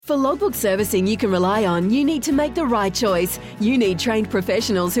For logbook servicing you can rely on, you need to make the right choice. You need trained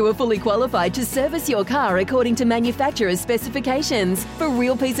professionals who are fully qualified to service your car according to manufacturer's specifications. For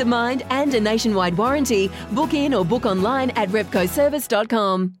real peace of mind and a nationwide warranty, book in or book online at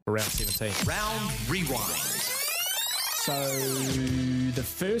repcoservice.com. Round 17. Round Rewind. So the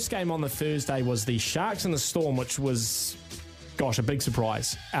first game on the Thursday was the Sharks and the Storm, which was, gosh, a big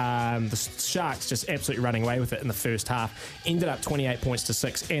surprise. The Sharks just absolutely running away with it in the first half. Ended up 28 points to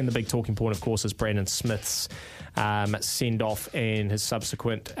 6, and the big talking point, of course, is Brandon Smith's send-off and his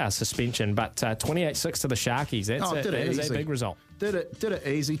subsequent suspension. But 28-6 to the Sharkies. That is a big result. Did it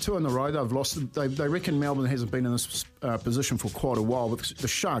easy. 2 in a row they've lost. They reckon Melbourne hasn't been in this position for quite a while. But the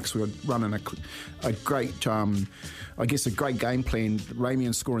Sharks were running a great, a great game plan.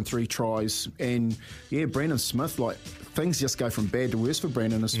 Ramian scoring 3 tries, and Brandon Smith, things just go from bad to worse for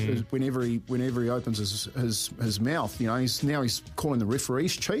Brandon whenever he opens his mouth. He's calling the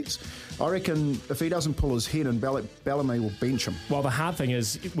referees cheats. I reckon if he doesn't pull his head, and Bellamy will bench him. Well, the hard thing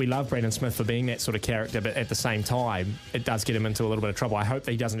is we love Brandon Smith for being that sort of character, but at the same time, it does get him into a little bit of trouble. I hope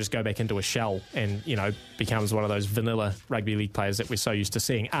that he doesn't just go back into a shell and, becomes one of those vanilla rugby league players that we're so used to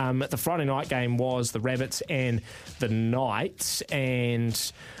seeing. The Friday night game was the Rabbits and the Knights, and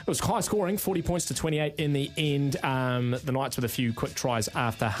it was high scoring, 40 points to 28 in the end. The Knights with a few quick tries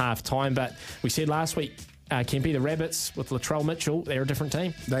after half time, but we said last week, Kempy, the Rabbits with Latrell Mitchell, they're a different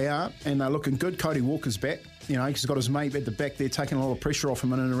team. They are, and they're looking good. Cody Walker's back. He's got his mate at the back there, taking a lot of pressure off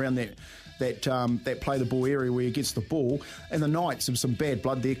him in and around that play the ball area where he gets the ball. And the Knights have some bad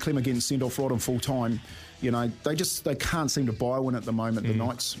blood there. Clemmer getting sent off right on full time. They can't seem to buy one at the moment. The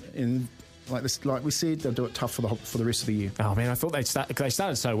Knights, and like we said, they'll do it tough for the rest of the year. Oh man, I thought they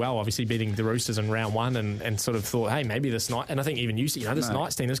started so well, obviously beating the Roosters in round 1, and sort of thought, hey, maybe this night, and I think even you see, this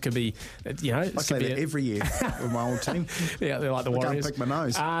Knights team, this could be, I say that every year with my old team. Yeah, they're like the Warriors. I can't pick my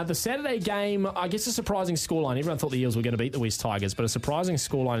nose. The Saturday game, I guess a surprising scoreline. Everyone thought the Eels were going to beat the West Tigers, but a surprising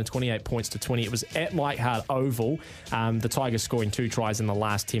scoreline of 28 points to 20. It was at Leichhardt Oval. The Tigers scoring 2 tries in the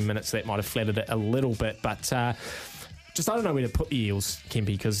last 10 minutes. That might have flattered it a little bit, but just I don't know where to put the Eels, Kempy,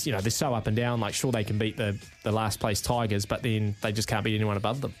 because they're so up and down. Sure, they can beat the last place Tigers, but then they just can't beat anyone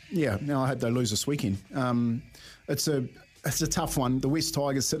above them. Yeah, I hope they lose this weekend. It's a tough one. The West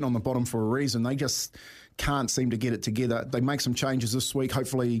Tigers sitting on the bottom for a reason. They just can't seem to get it together. They make some changes this week.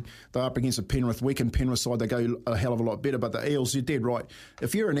 Hopefully they're up against a Penrith weekend Penrith side. They go a hell of a lot better. But the Eels, you're dead right.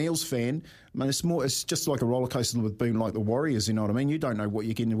 If you're an Eels fan, it's just like a roller coaster with being like the Warriors. You know what I mean? You don't know what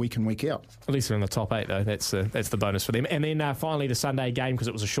you're getting week in, week out. At least they're in the top 8 though. That's the bonus for them. And then finally the Sunday game, because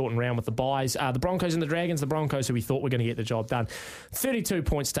it was a shortened round with the byes. The Broncos and the Dragons. The Broncos, who we thought were going to get the job done, 32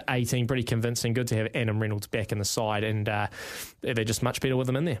 points to 18. Pretty convincing. Good to have Adam Reynolds back in the side, and they're just much better with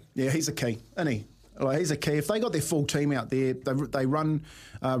him in there. Yeah, he's a key, isn't he? He's a key. If they got their full team out there, they run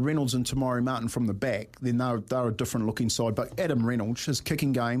Reynolds and Tamari Martin from the back, then they're a different looking side. But Adam Reynolds, his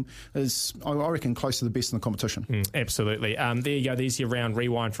kicking game is, I reckon, close to the best in the competition. Absolutely. There you go. There's your round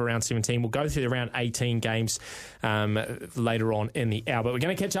rewind for round 17. We'll go through the round 18 games later on in the hour. But we're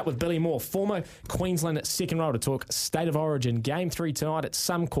going to catch up with Billy Moore, former Queensland second row, to talk State of Origin Game 3 tonight at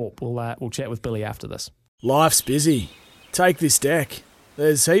Suncorp. We'll chat with Billy after this. Life's busy. Take this deck.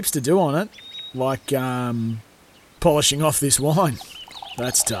 There's heaps to do on it. Like, polishing off this wine.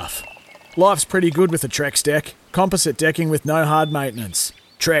 That's tough. Life's pretty good with a Trex deck. Composite decking with no hard maintenance.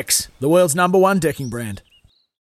 Trex, the world's #1 decking brand.